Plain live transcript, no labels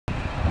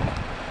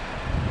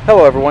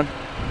Hello everyone.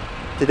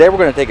 Today we're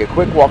going to take a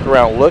quick walk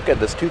around look at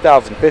this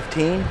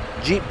 2015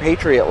 Jeep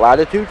Patriot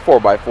Latitude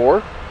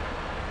 4x4.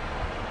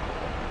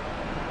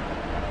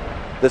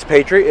 This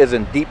Patriot is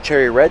in deep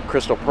cherry red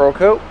crystal pearl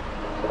coat,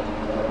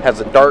 has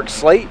a dark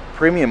slate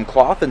premium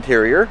cloth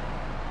interior.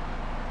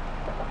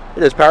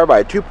 It is powered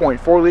by a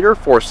 2.4 liter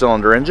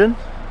 4-cylinder engine,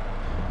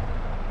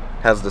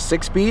 has the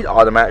 6-speed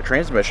automatic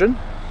transmission.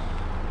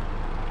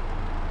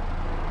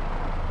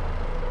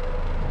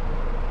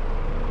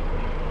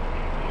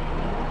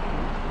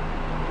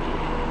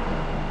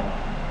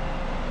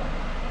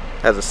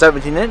 Has a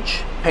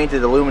 17-inch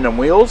painted aluminum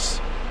wheels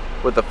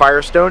with the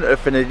Firestone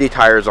Affinity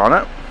tires on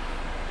it.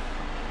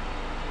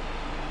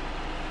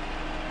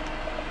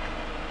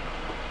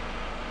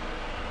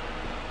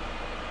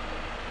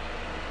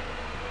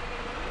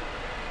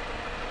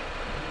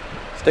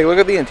 Let's take a look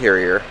at the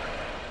interior.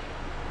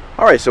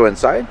 Alright, so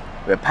inside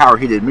we have power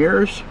heated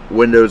mirrors,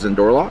 windows and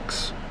door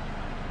locks.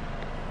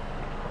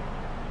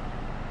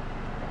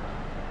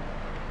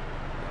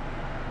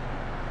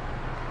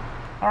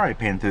 Alright,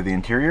 pan through the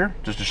interior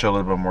just to show a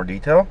little bit more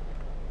detail.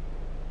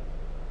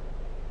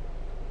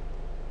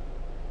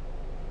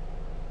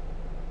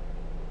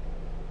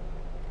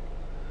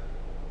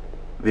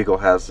 The vehicle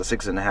has the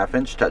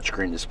 6.5-inch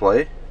touchscreen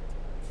display.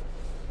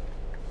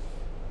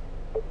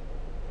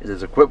 It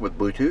is equipped with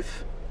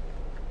Bluetooth.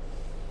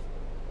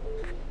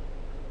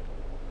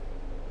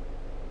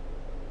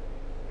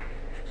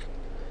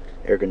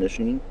 Air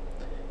conditioning,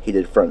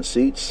 heated front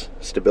seats,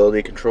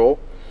 stability control.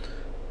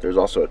 There's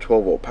also a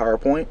 12-volt power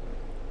point.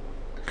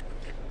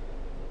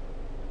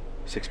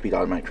 6-speed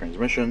automatic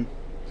transmission,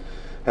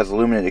 has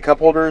illuminated cup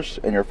holders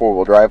and your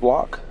 4-wheel drive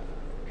lock.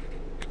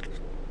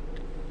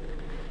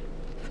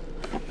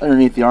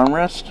 Underneath the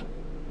armrest,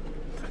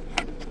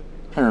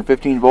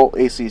 115-volt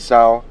AC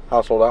style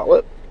household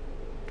outlet.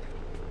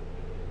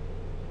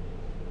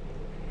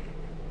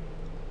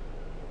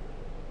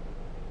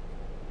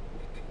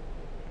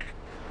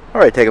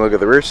 Alright, take a look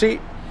at the rear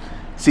seat.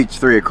 Seats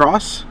 3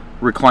 across,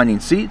 reclining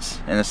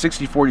seats, and a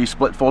 60/40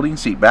 split folding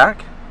seat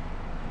back.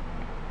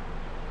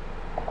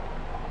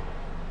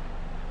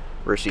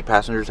 Rear seat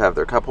passengers have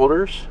their cup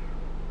holders.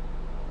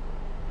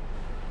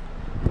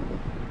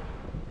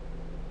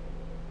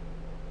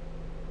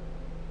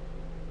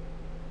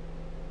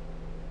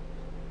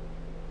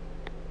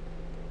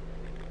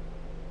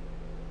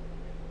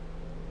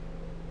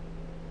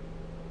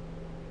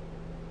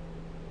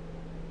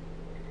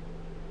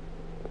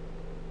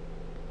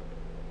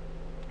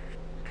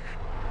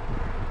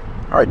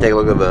 Alright, take a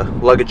look at the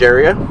luggage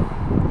area.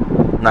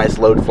 Nice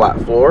load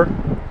flat floor.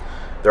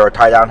 There are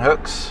tie-down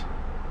hooks.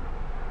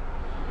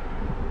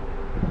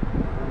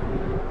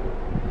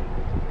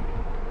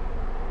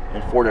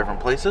 In 4 different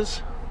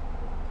places.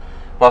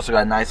 We've also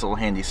got a nice little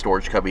handy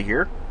storage cubby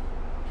here.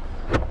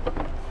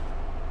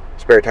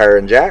 Spare tire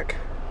and jack.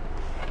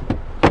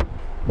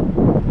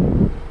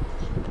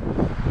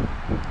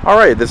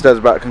 Alright, this does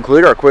about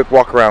conclude our quick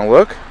walk around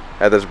look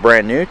at this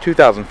brand new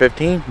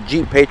 2015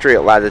 Jeep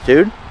Patriot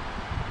Latitude.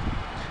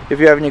 If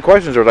you have any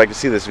questions or would like to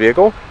see this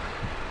vehicle,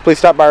 please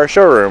stop by our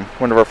showroom.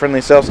 One of our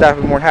friendly sales staff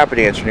will be more than happy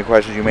to answer any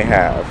questions you may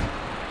have.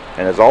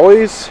 And as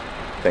always,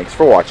 thanks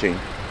for watching.